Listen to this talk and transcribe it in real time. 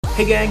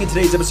Hey gang, in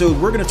today's episode,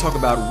 we're going to talk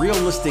about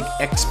realistic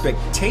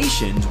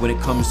expectations when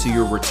it comes to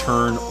your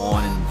return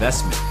on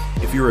investment.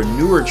 If you're a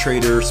newer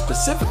trader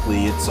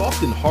specifically, it's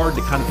often hard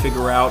to kind of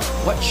figure out,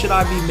 what should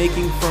I be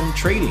making from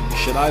trading?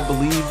 Should I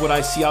believe what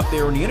I see out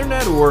there on the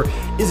internet, or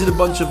is it a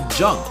bunch of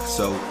junk?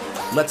 So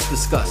let's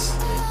discuss.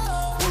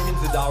 Before we get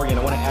into the dollar again,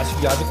 I want to ask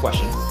you guys a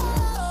question.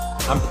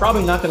 I'm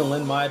probably not going to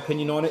lend my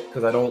opinion on it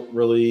because I don't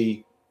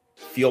really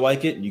feel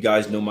like it. You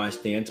guys know my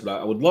stance, but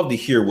I would love to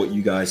hear what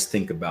you guys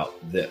think about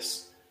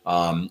this.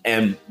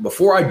 And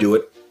before I do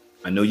it,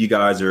 I know you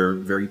guys are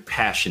very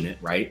passionate,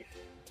 right?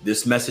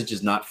 This message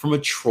is not from a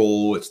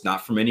troll. It's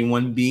not from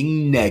anyone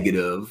being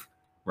negative,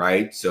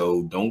 right?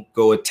 So don't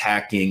go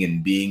attacking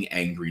and being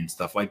angry and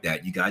stuff like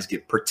that. You guys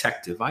get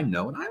protective. I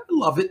know, and I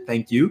love it.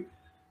 Thank you.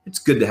 It's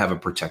good to have a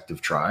protective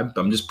tribe.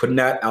 I'm just putting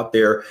that out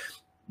there.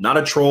 Not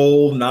a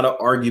troll, not an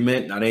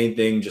argument, not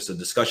anything, just a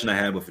discussion I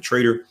had with a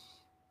trader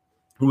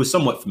who is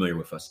somewhat familiar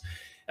with us.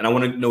 And I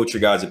want to know what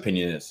your guys'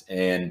 opinion is.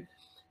 And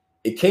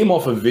it came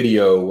off a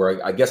video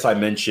where I guess I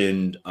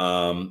mentioned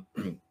what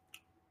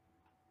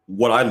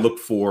I look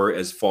for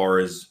as far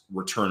as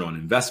return on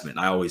investment.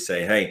 I always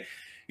say, hey,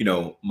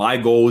 my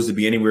goal is to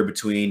be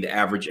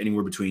average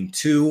anywhere between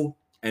 2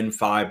 and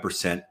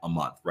 5% a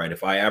month, right?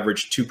 If I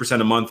average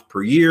 2% a month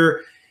per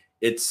year,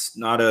 it's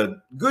not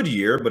a good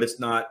year, but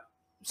it's not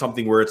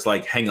something where it's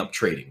like hang up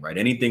trading, right?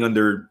 Anything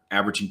under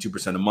averaging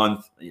 2% a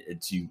month,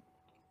 you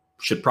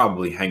should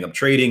probably hang up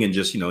trading and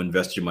just,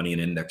 invest your money in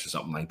an index or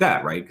something like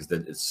that, right? Because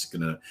it's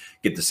going to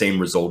get the same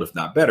result, if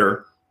not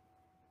better,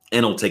 and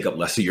it'll take up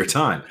less of your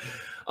time.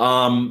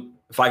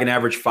 If I can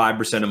average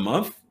 5% a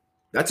month,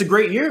 that's a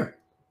great year.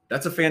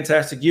 That's a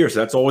fantastic year. So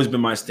that's always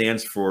been my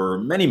stance for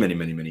many, many,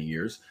 many, many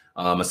years.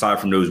 Aside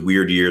from those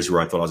weird years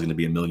where I thought I was going to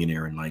be a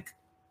millionaire in like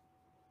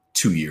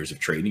 2 years of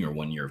trading or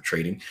 1 year of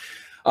trading.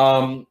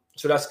 So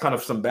that's kind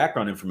of some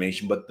background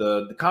information. But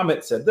the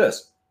comment said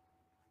this.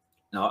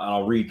 Now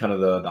I'll read kind of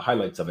the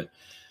highlights of it.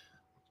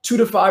 2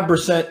 to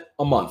 5%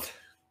 a month.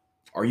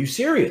 Are you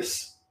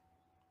serious?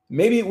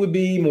 Maybe it would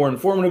be more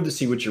informative to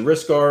see what your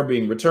risks are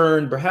being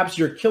returned. Perhaps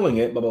you're killing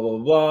it, blah, blah, blah,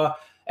 blah.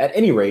 At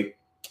any rate,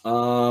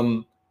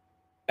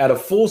 at a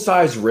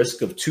full-size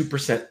risk of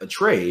 2% a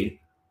trade,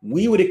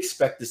 we would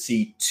expect to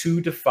see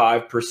 2 to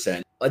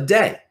 5% a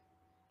day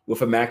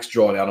with a max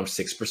drawdown of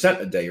 6%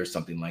 a day or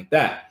something like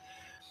that.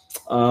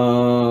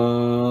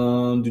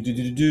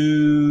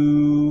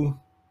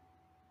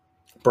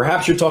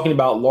 Perhaps you're talking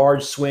about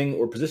large swing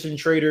or position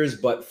traders,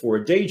 but for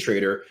a day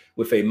trader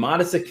with a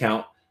modest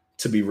account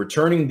to be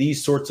returning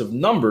these sorts of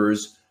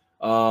numbers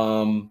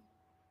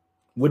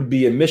would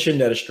be a mission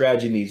that a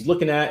strategy needs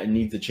looking at and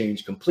needs to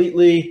change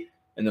completely.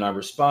 And then I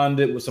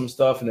responded with some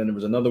stuff. And then there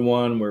was another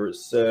one where it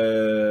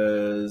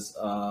says,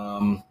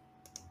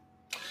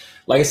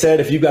 like I said,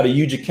 if you've got a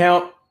huge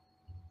account,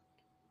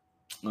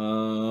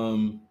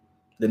 then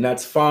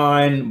that's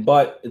fine,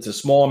 but it's a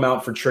small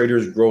amount for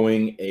traders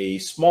growing a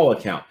small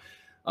account.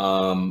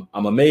 I'm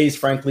amazed,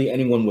 frankly,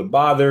 anyone would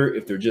bother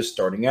if they're just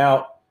starting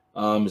out.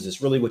 Is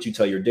this really what you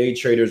tell your day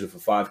traders with a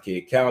 5K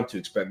account to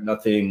expect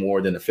nothing more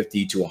than a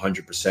 50 to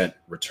 100%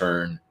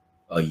 return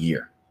a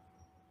year?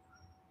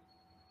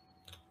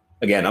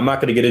 Again, I'm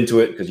not going to get into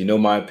it because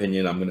my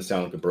opinion. I'm going to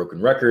sound like a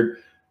broken record.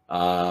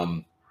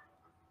 But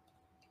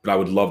I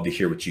would love to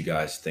hear what you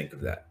guys think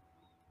of that.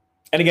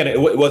 And again,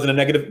 it wasn't a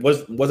negative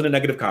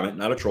comment,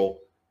 not a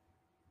troll.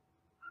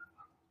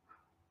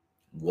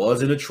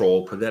 Wasn't a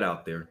troll. Put that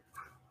out there.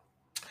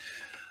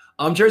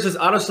 Jerry says,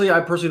 honestly, I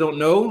personally don't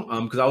know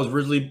because I was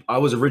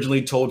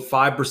originally told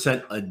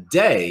 5% a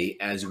day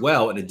as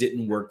well, and it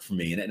didn't work for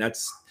me. And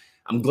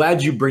I'm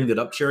glad you bring that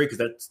up, Cherry,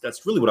 because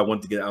that's really what I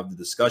wanted to get out of the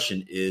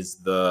discussion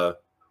is and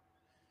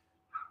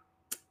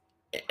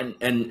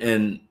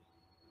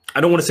I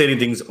don't want to say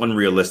anything's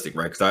unrealistic,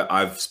 right? Because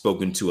I've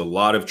spoken to a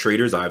lot of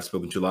traders. I've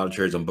spoken to a lot of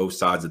traders on both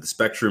sides of the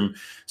spectrum.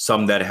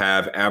 Some that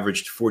have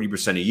averaged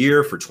 40% a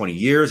year for 20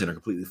 years and are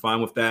completely fine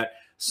with that.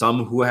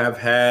 Some who have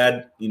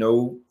had,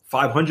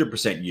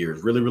 500%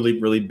 years, really,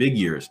 really, really big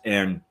years.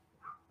 And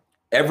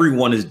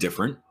everyone is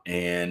different.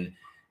 And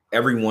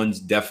everyone's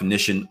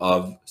definition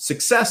of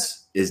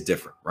success is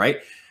different, right?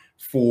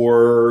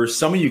 For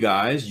some of you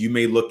guys, you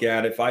may look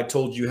at, if I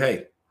told you,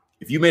 hey,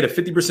 if you made a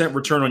 50%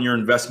 return on your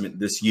investment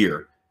this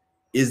year,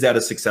 is that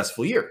a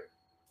successful year?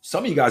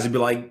 Some of you guys would be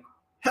like,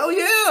 hell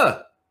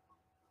yeah.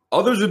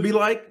 Others would be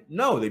like,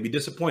 no, they'd be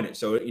disappointed.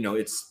 So,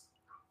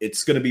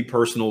 it's going to be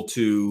personal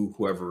to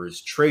whoever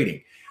is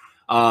trading.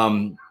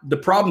 The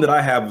problem that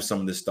I have with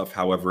some of this stuff,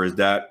 however, is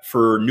that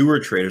for newer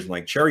traders,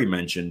 like Cherry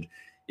mentioned,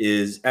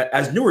 is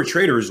as newer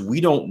traders, we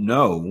don't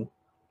know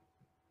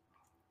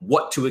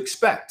what to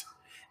expect.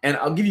 And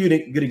I'll give you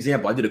a good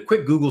example. I did a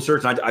quick Google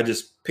search. And I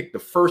just picked the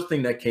first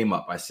thing that came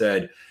up. I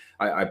said,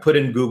 I put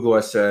in Google,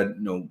 I said,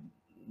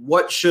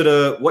 what should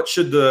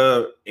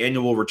the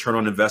annual return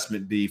on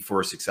investment be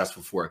for a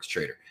successful Forex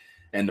trader?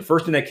 And the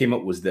first thing that came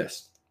up was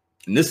this,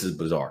 and this is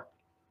bizarre.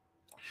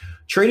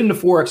 Trade in the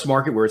Forex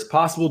market where it's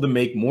possible to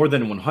make more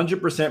than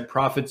 100%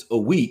 profits a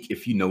week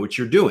if you know what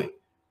you're doing.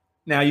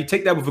 Now you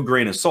take that with a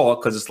grain of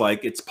salt because it's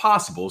like, it's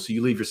possible. So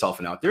you leave yourself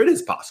an out there. It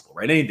is possible,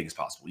 right? Anything is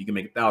possible. You can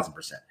make 1,000%.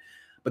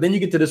 But then you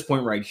get to this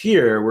point right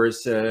here where it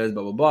says,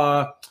 blah,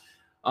 blah,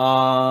 blah.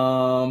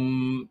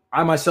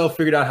 I myself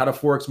figured out how the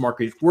Forex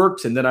market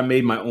works. And then I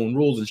made my own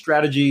rules and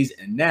strategies.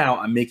 And now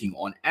I'm making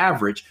on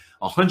average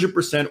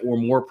 100% or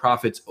more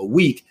profits a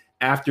week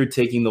after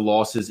taking the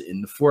losses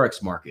in the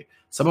Forex market.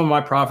 Some of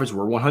my profits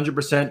were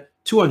 100%,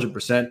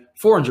 200%,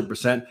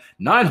 400%,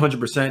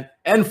 900%,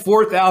 and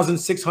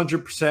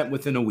 4,600%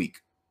 within a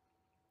week.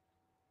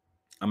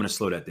 I'm going to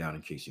slow that down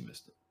in case you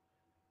missed it.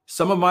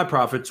 Some of my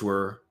profits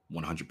were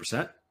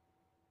 100%,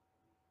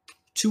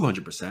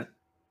 200%,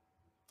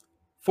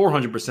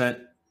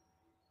 400%,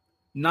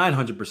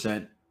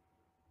 900%,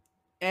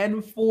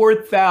 and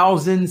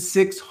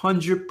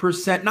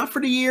 4,600%. Not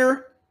for the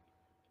year,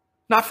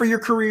 not for your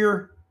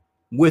career,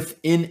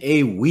 within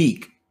a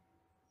week.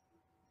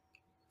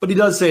 But he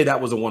does say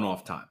that was a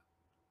one-off time.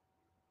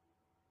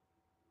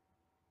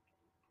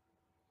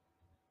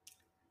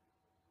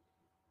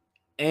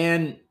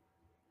 And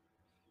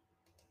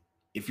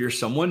if you're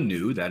someone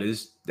new, that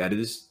is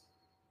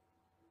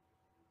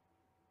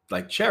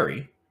like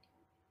Cherry,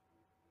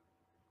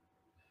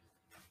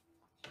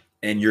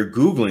 and you're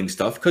Googling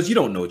stuff because you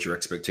don't know what your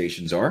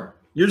expectations are.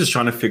 You're just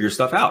trying to figure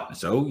stuff out.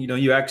 So,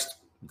 you asked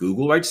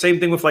Google, right? Same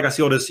thing with, like, I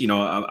see all this,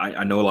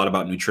 I know a lot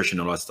about nutrition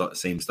and all that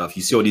same stuff.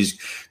 You see all these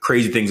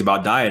crazy things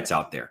about diets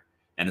out there.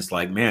 And it's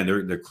like, man,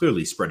 they're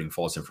clearly spreading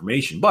false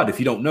information. But if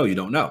you don't know, you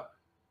don't know.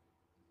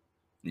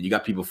 And you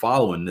got people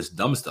following this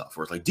dumb stuff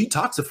where it's like,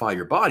 detoxify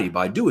your body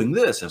by doing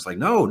this. And it's like,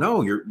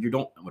 no, you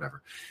don't,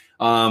 whatever.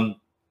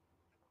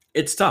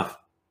 It's tough.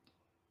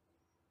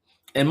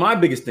 And my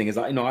biggest thing is,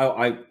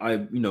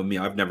 me,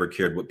 I've never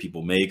cared what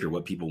people make or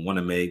what people want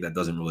to make. That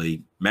doesn't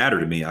really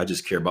matter to me. I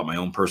just care about my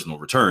own personal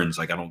returns.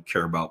 Like, I don't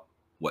care about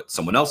what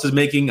someone else is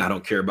making. I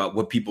don't care about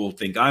what people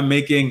think I'm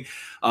making.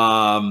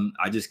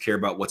 I just care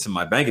about what's in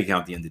my bank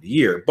account at the end of the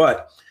year.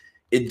 But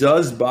it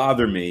does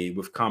bother me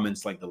with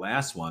comments like the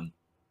last one,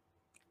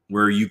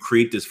 where you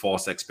create this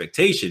false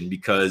expectation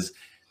because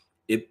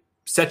it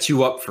sets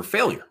you up for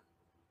failure.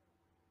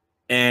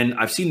 And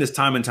I've seen this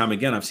time and time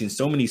again. I've seen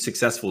so many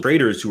successful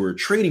traders who are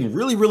trading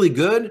really, really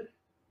good,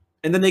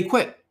 and then they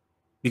quit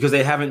because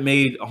they haven't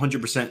made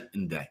 100%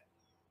 in a day.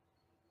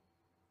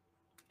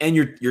 And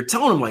you're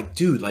telling them, like,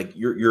 dude, like,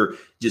 you're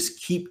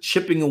just keep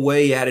chipping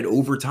away at it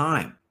over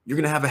time. You're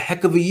gonna have a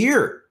heck of a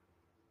year.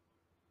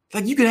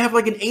 Like, you can have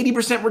like an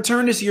 80%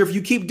 return this year if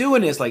you keep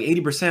doing this, like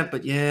 80%.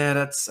 But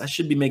yeah, I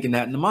should be making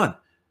that in a month.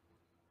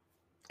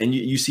 And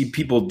you see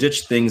people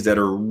ditch things that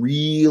are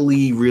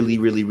really, really,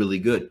 really, really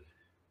good.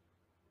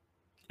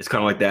 It's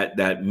kind of like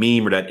that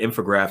meme or that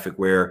infographic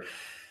where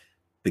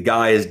the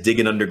guy is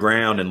digging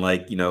underground and,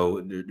 like,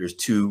 there's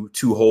two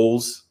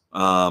holes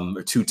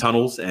or two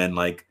tunnels, and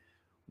like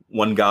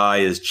one guy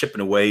is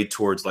chipping away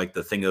towards like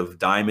the thing of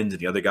diamonds,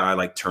 and the other guy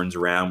like turns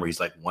around where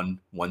he's like one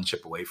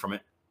chip away from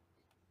it.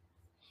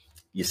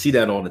 You see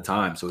that all the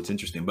time, so it's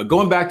interesting. But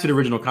going back to the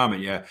original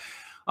comment, yeah,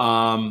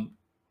 some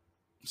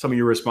of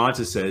your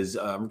responses says,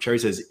 Cherry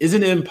says,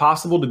 isn't it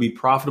impossible to be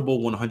profitable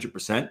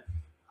 100%?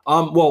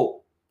 Well,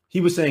 he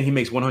was saying he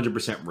makes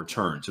 100%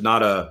 return. So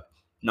not a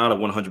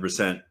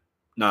 100%,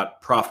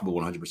 not profitable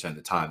 100% of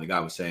the time. The guy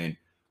was saying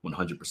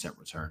 100%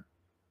 return.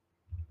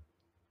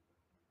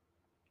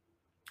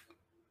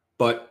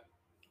 But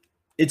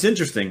it's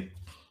interesting.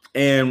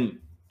 And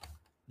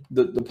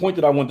the point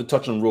that I wanted to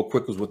touch on real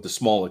quick was with the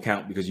small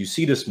account, because you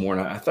see this more,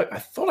 and I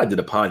thought I did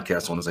a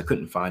podcast on this. I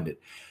couldn't find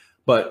it.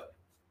 But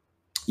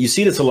you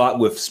see this a lot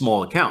with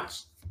small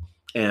accounts.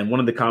 And one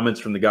of the comments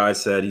from the guy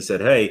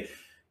said, hey,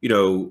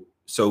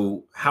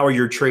 so how are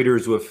your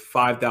traders with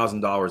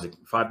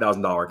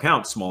 $5,000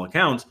 accounts, small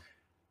accounts?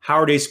 How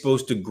are they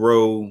supposed to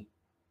grow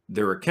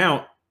their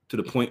account to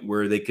the point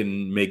where they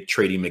can make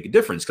trading make a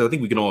difference? Because I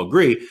think we can all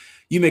agree,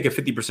 you make a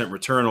 50%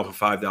 return off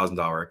a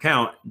 $5,000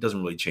 account, it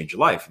doesn't really change your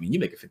life. I mean, you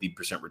make a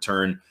 50%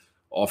 return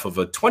off of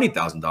a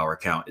 $20,000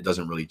 account, it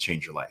doesn't really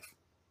change your life.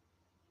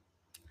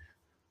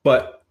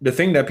 But the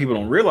thing that people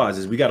don't realize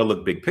is we got to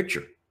look big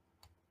picture.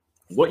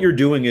 What you're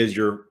doing is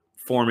you're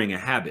forming a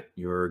habit.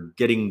 You're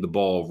getting the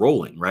ball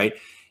rolling, right?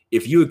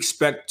 If you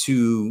expect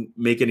to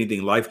make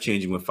anything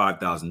life-changing with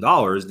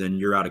 $5,000, then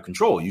you're out of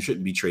control. You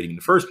shouldn't be trading in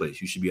the first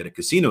place. You should be at a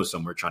casino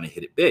somewhere trying to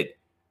hit it big.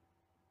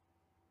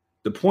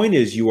 The point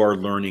is you are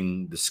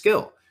learning the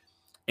skill.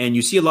 And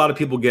you see a lot of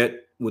people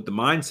get with the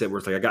mindset where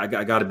it's like,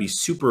 I got to be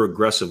super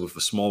aggressive with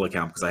a small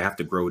account because I have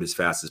to grow it as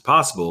fast as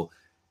possible.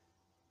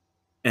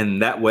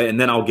 And that way, and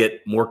then I'll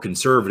get more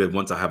conservative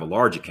once I have a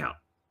large account.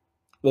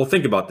 Well,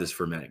 think about this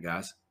for a minute,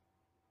 guys.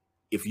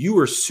 If you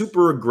are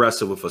super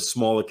aggressive with a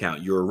small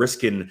account, you're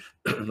risking,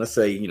 let's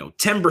say,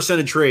 10%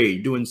 of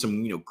trade, doing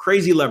some,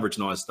 crazy leverage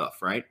and all that stuff,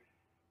 right?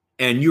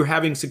 And you're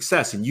having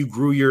success and you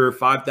grew your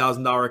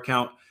 $5,000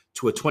 account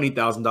to a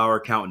 $20,000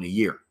 account in a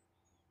year.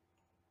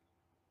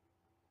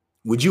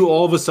 Would you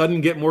all of a sudden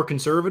get more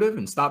conservative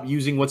and stop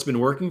using what's been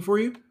working for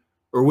you?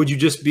 Or would you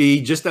just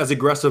be just as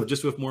aggressive,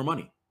 just with more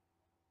money?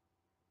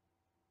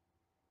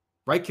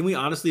 right? Can we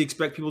honestly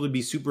expect people to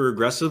be super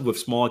aggressive with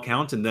small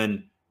accounts and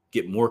then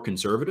get more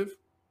conservative?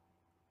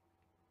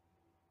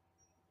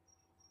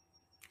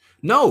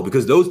 No,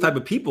 because those type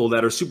of people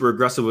that are super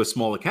aggressive with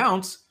small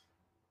accounts,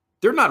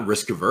 they're not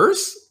risk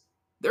averse.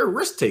 They're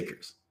risk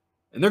takers.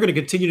 And they're going to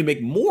continue to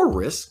make more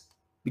risk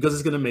because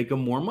it's going to make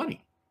them more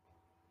money.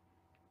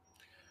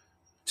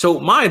 So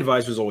my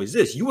advice was always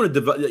this: you want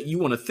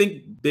to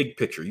think big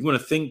picture. You want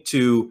to think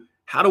to,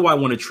 how do I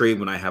want to trade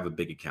when I have a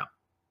big account?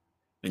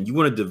 And you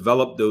want to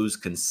develop those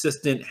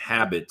consistent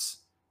habits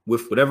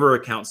with whatever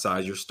account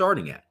size you're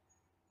starting at.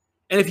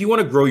 And if you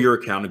want to grow your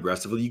account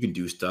aggressively, you can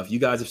do stuff. You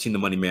guys have seen the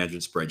money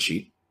management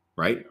spreadsheet,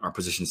 right? Our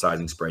position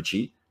sizing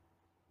spreadsheet.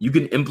 You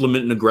can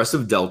implement an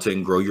aggressive delta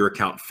and grow your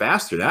account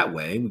faster that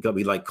way.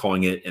 We like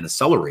calling it an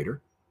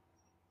accelerator.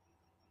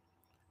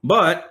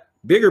 But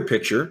bigger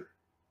picture,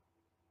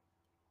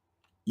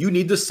 you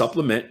need to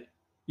supplement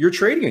your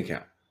trading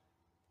account.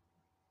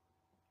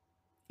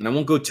 And I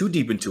won't go too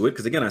deep into it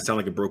because, again, I sound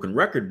like a broken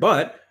record.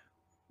 But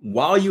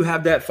while you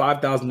have that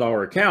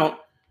 $5,000 account,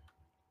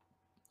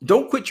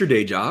 don't quit your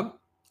day job.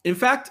 In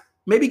fact,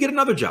 maybe get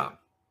another job.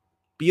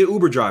 Be an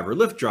Uber driver,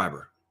 Lyft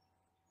driver,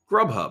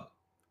 Grubhub,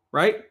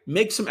 right?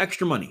 Make some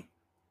extra money.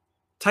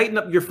 Tighten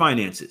up your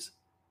finances.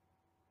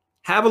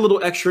 Have a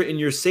little extra in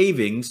your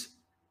savings,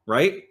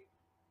 right,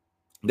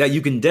 that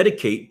you can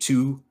dedicate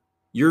to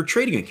your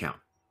trading account.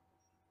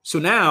 So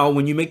now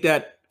when you make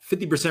that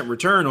 50%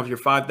 return off your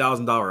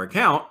 $5,000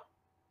 account,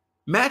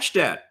 match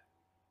that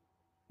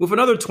with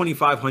another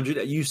 $2,500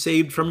 that you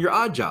saved from your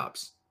odd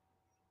jobs.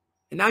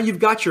 And now you've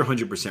got your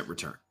 100%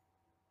 return.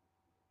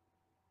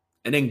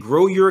 And then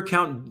grow your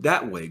account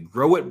that way.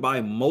 Grow it by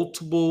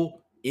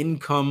multiple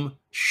income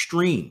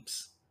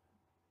streams.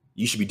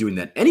 You should be doing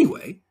that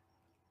anyway,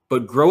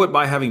 but grow it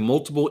by having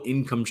multiple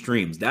income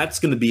streams. That's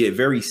going to be a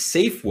very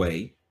safe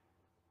way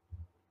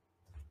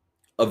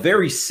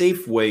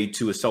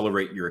to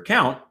accelerate your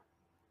account,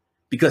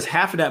 because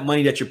half of that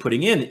money that you're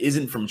putting in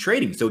isn't from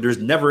trading. So there's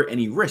never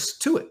any risk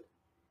to it,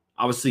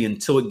 obviously,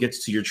 until it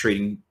gets to your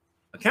trading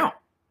account.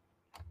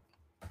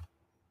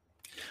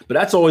 But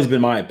that's always been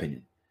my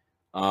opinion.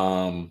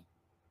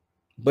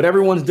 But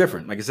everyone's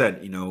different. Like I said,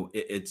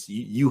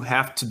 you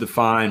have to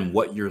define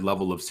what your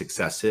level of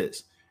success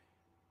is.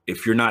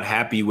 If you're not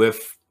happy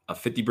with a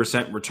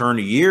 50% return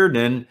a year,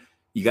 then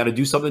you got to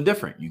do something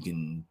different. You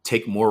can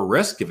take more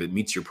risk if it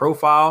meets your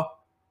profile,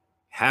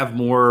 have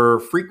more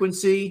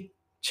frequency,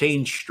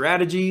 change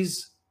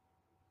strategies,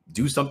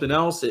 do something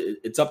else.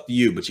 It's up to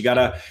you, but you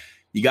gotta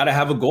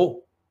have a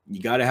goal.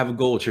 You got to have a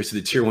goal. So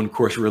the tier 1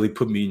 course really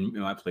put me in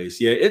my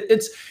place. Yeah,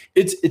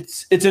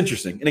 it's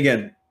interesting. And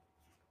again,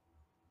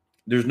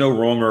 there's no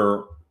wrong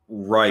or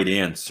right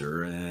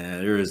answer.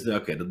 There is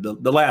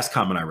the last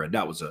comment I read,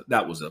 that was a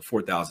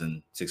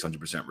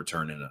 4,600%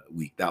 return in a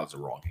week. That was a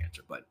wrong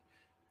answer, but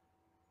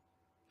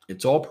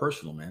it's all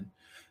personal, man.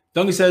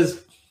 Duncan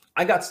says,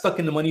 I got stuck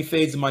in the money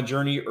phase of my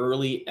journey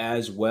early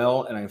as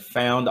well, and I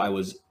found I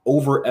was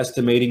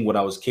overestimating what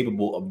I was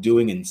capable of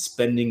doing and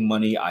spending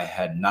money I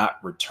had not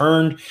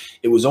returned.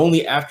 It was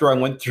only after I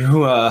went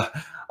through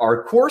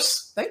our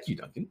course, thank you,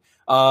 Duncan,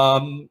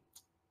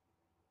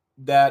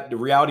 that the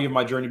reality of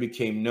my journey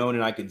became known,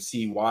 and I could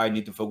see why I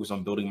need to focus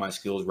on building my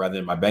skills rather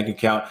than my bank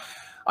account.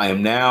 I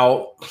am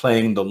now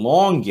playing the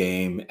long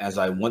game as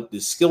I want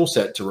this skill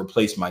set to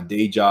replace my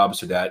day job,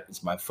 so that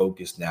is my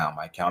focus now.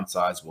 My account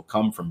size will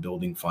come from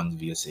building funds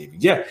via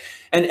savings. Yeah,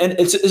 and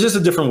it's just a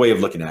different way of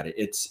looking at it.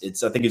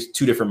 I think it's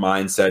two different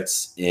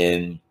mindsets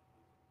in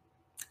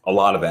a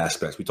lot of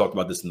aspects. We talked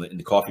about this in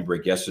the coffee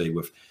break yesterday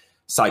with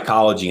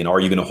psychology and are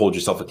you going to hold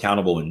yourself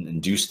accountable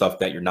and do stuff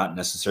that you're not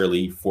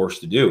necessarily forced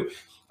to do.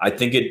 I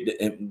think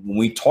when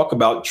we talk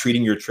about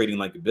treating your trading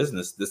like a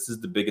business, this is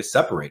the biggest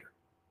separator.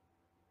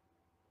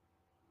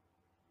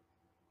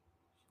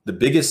 The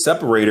biggest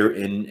separator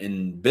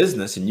in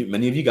business, and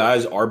many of you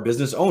guys are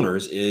business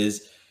owners,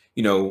 is,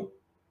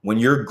 when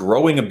you're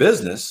growing a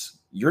business,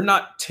 you're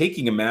not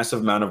taking a massive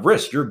amount of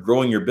risk. You're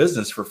growing your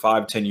business for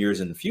 5-10 years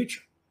in the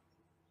future.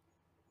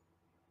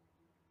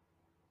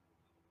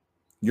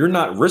 You're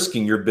not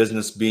risking your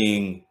business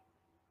being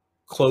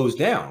closed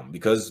down,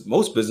 because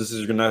most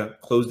businesses are going to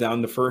close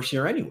down the first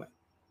year anyway.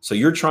 So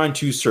you're trying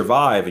to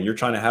survive, and you're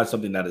trying to have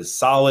something that is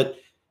solid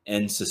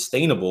and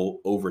sustainable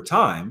over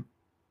time.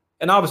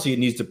 And obviously it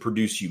needs to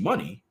produce you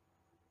money,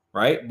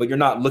 right? But you're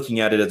not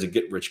looking at it as a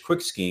get rich quick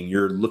scheme.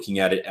 You're looking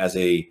at it as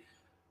a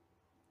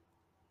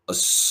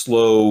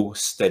slow,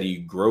 steady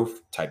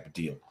growth type of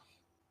deal.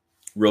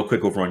 Real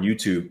quick over on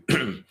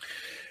YouTube.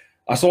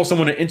 I saw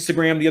someone on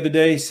Instagram the other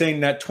day saying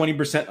that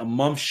 20% a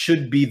month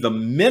should be the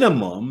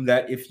minimum,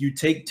 that if you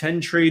take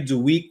 10 trades a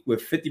week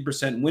with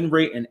 50% win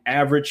rate and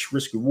average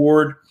risk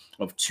reward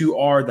of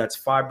 2R,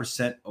 that's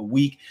 5% a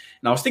week.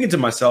 And I was thinking to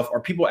myself,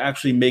 are people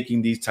actually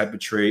making these type of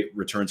trade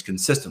returns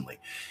consistently?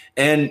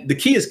 And the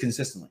key is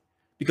consistently,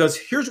 because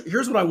here's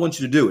what I want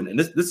you to do. And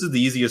this is the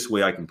easiest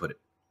way I can put it.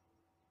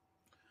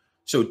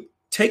 So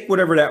take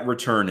whatever that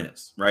return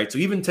is, right? So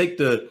even take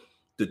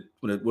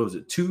what was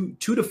it, 2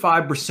 to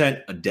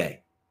 5% a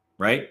day,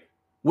 right?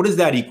 What does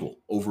that equal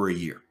over a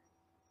year?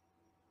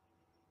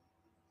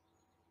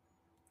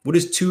 What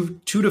is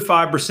 2 to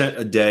 5%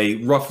 a day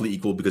roughly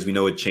equal? Because we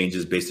know it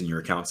changes based on your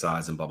account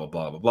size and blah, blah,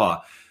 blah, blah,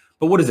 blah.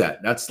 But what is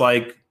that? That's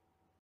like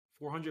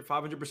 400,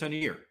 500% a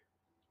year.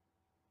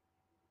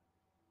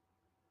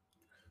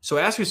 So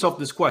ask yourself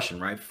this question,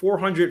 right?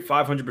 400,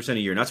 500% a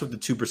year. And that's with the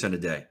 2% a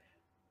day.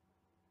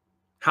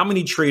 How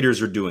many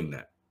traders are doing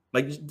that?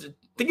 Like,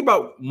 think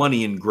about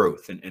money and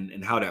growth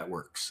and how that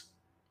works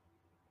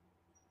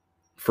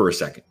for a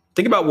second.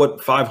 Think about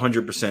what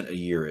 500% a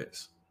year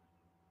is.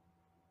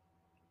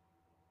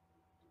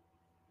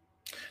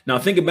 Now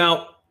think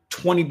about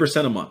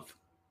 20% a month,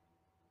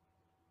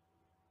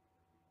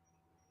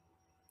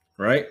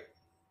 right?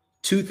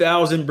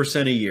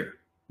 2,000% a year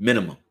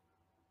minimum.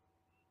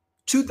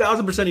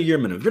 2,000% a year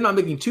minimum. If you're not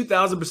making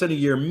 2,000% a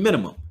year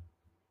minimum,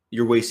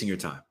 you're wasting your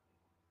time.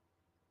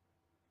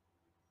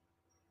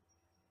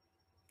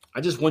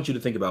 I just want you to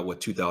think about what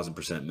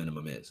 2,000%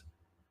 minimum is.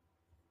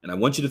 And I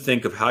want you to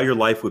think of how your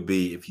life would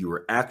be if you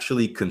were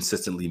actually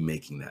consistently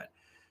making that.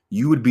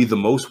 You would be the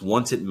most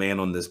wanted man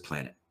on this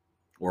planet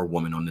or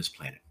woman on this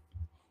planet.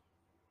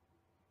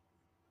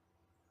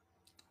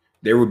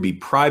 There would be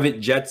private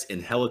jets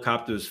and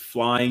helicopters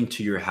flying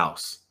to your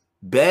house,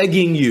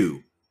 begging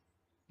you.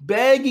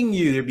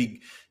 There'd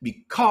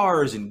be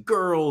cars and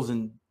girls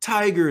and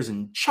tigers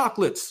and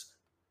chocolates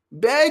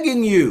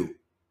begging you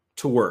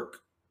to work.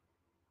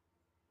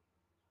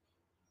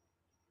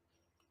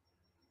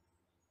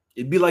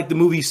 It'd be like the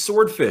movie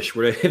Swordfish,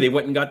 where they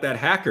went and got that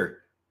hacker.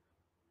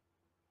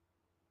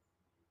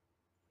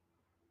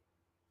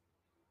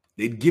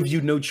 They'd give you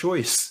no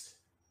choice.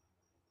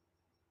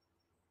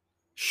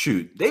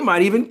 Shoot, they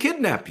might even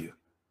kidnap you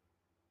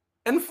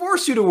and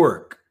force you to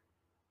work,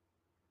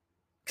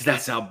 because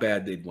that's how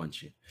bad they'd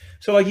want you.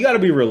 So, like, you got to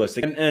be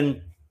realistic.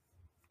 And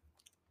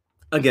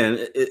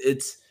again,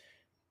 it's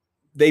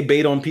they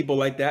bait on people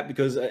like that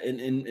because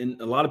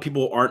and a lot of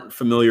people aren't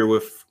familiar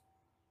with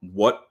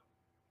what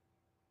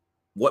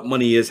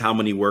money is, how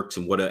money works,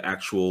 and what an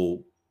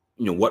actual,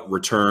 what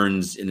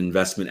returns in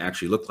investment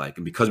actually look like.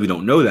 And because we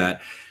don't know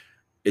that,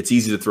 it's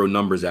easy to throw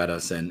numbers at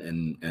us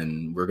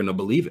and we're going to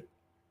believe it.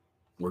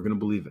 We're going to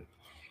believe it.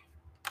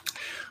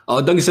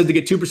 Duncan said to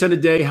get 2% a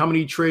day, how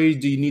many trades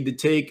do you need to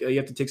take? You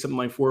have to take something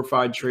like 4 or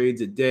 5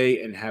 trades a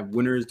day and have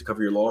winners to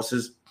cover your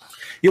losses.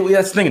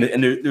 That's the thing.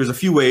 And there's a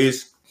few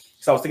ways.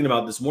 So I was thinking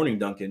about this morning,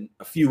 Duncan,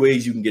 a few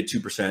ways you can get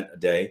 2% a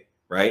day,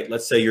 right?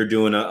 Let's say you're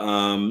doing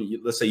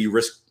let's say you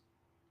risk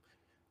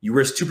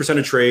 2%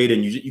 a trade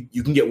and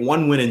you can get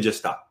 1 win and just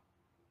stop.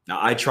 Now,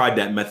 I tried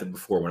that method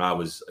before when I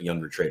was a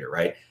younger trader,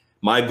 right?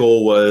 My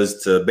goal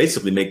was to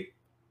basically make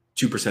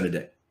 2% a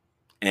day.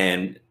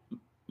 And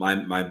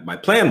my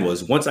plan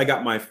was, once I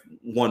got my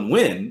 1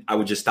 win, I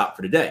would just stop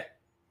for the day.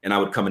 And I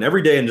would come in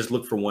every day and just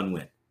look for 1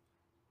 win.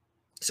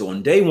 So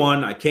on day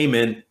 1, I came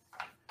in,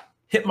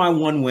 hit my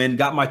 1 win,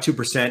 got my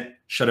 2%,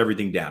 shut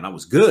everything down. I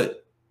was good.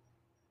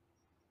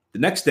 The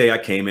next day I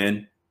came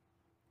in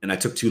and I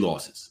took 2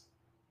 losses.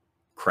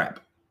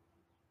 Crap.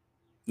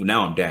 Well,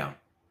 now I'm down.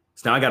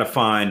 So now I got to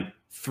find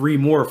 4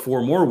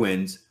 more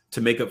wins to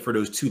make up for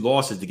those 2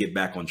 losses to get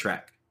back on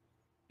track.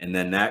 And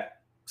then that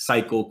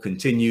cycle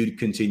continued.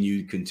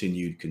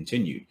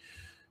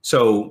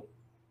 So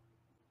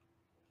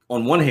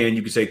on one hand,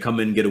 you could say, come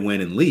in, get a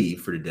win and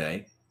leave for the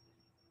day.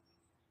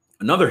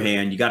 Another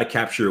hand, you got to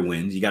capture your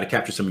wins. You got to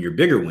capture some of your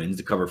bigger wins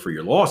to cover for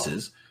your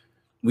losses.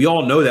 We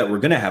all know that we're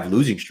going to have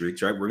losing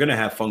streaks, right? We're going to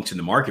have funks in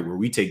the market where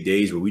we take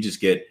days where we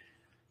just get,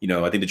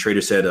 I think the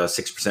trader said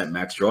 6%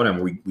 max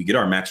drawdown, where we get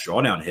our max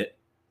drawdown hit.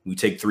 We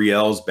take 3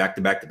 L's back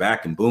to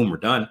back, and boom, we're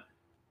done.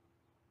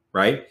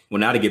 Right? Well,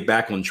 now to get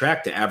back on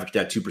track to average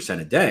that 2%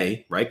 a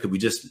day, right? Because we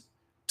just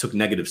took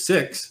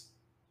 -6,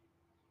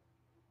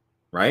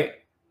 right?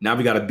 Now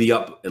we got to be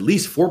up at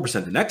least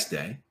 4% the next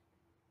day.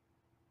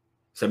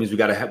 So that means we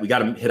got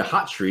to hit a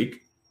hot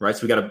streak, right?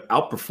 So we got to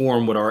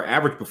outperform what our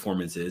average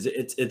performance is.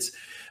 It's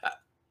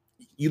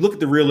you look at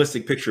the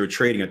realistic picture of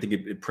trading. I think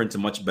it prints a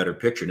much better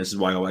picture. And this is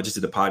why I just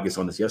did a podcast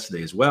on this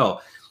yesterday as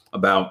well,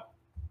 about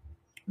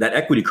that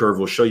equity curve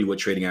will show you what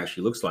trading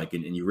actually looks like,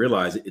 and you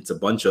realize it's a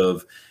bunch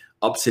of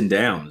ups and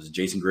downs.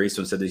 Jason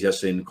Greystone said this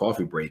yesterday in the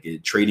coffee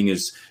break. Trading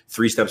is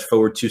 3 steps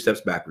forward, 2 steps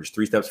backwards,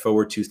 3 steps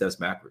forward, 2 steps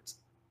backwards.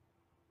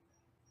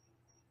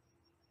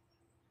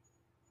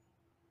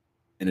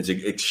 And it's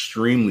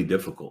extremely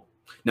difficult.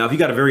 Now, if you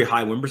got a very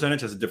high win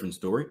percentage, that's a different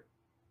story.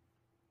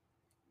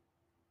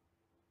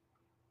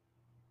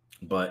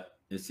 But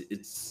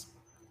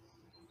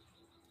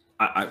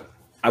I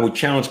would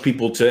challenge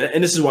people to,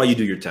 and this is why you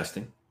do your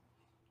testing,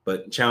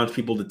 but challenge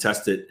people to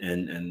test it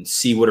and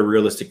see what a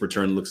realistic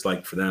return looks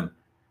like for them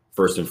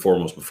first and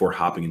foremost before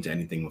hopping into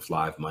anything with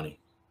live money.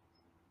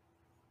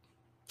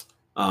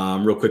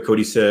 Real quick,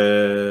 Cody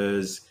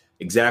says,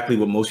 exactly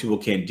what most people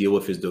can't deal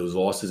with is those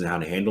losses and how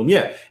to handle them.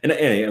 Yeah,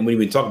 and when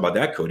we talk about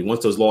that, Cody,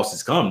 once those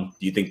losses come,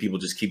 do you think people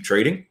just keep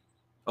trading?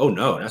 Oh,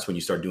 no, that's when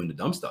you start doing the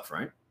dumb stuff,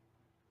 right?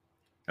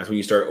 That's when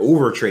you start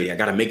over trading. I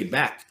got to make it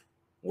back.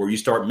 Or you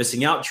start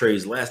missing out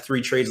trades. Last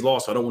 3 trades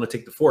lost, so I don't want to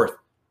take the 4th.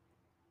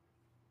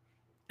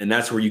 And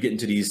that's where you get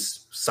into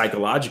these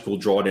psychological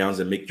drawdowns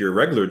that make your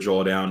regular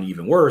drawdown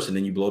even worse. And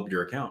then you blow up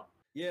your account.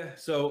 Yeah.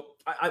 So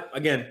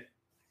again,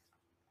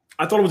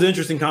 I thought it was an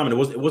interesting comment.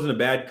 It wasn't a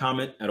bad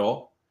comment at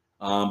all.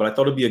 But I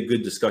thought it'd be a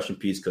good discussion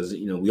piece because,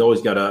 we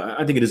always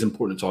I think it is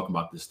important to talk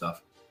about this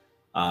stuff.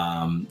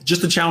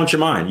 Just to challenge your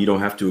mind. You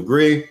don't have to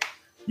agree.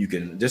 You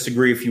can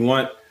disagree if you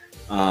want.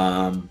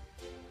 But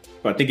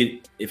I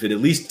think if it at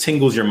least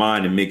tingles your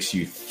mind and makes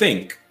you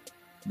think,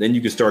 then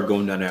you can start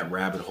going down that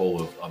rabbit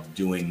hole of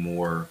doing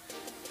more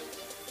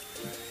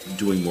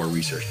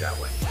research that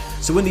way.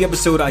 So in the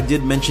episode, I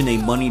did mention a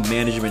money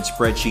management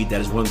spreadsheet.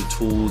 That is one of the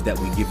tools that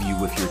we give you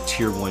with your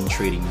Tier 1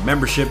 trading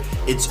membership.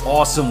 It's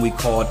awesome. We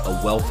call it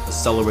a wealth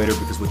accelerator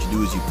because what you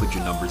do is you put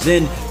your numbers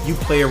in, you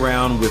play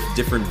around with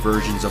different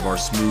versions of our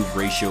smooth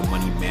ratio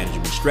money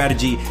management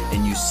strategy,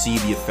 and you see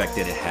the effect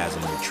that it has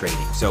on your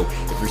trading. So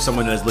if you're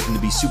someone that's looking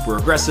to be super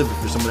aggressive, if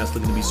you're someone that's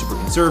looking to be super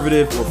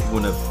conservative, or if you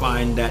want to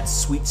find that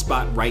sweet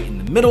spot right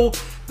in the middle,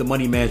 the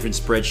money management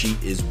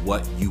spreadsheet is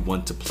what you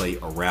want to play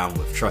around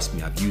with. Trust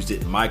me, I've used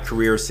it in my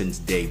career since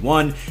day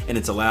one, and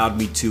it's allowed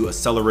me to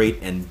accelerate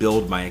and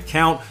build my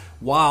account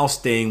while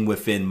staying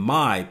within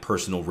my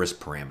personal risk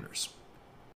parameters.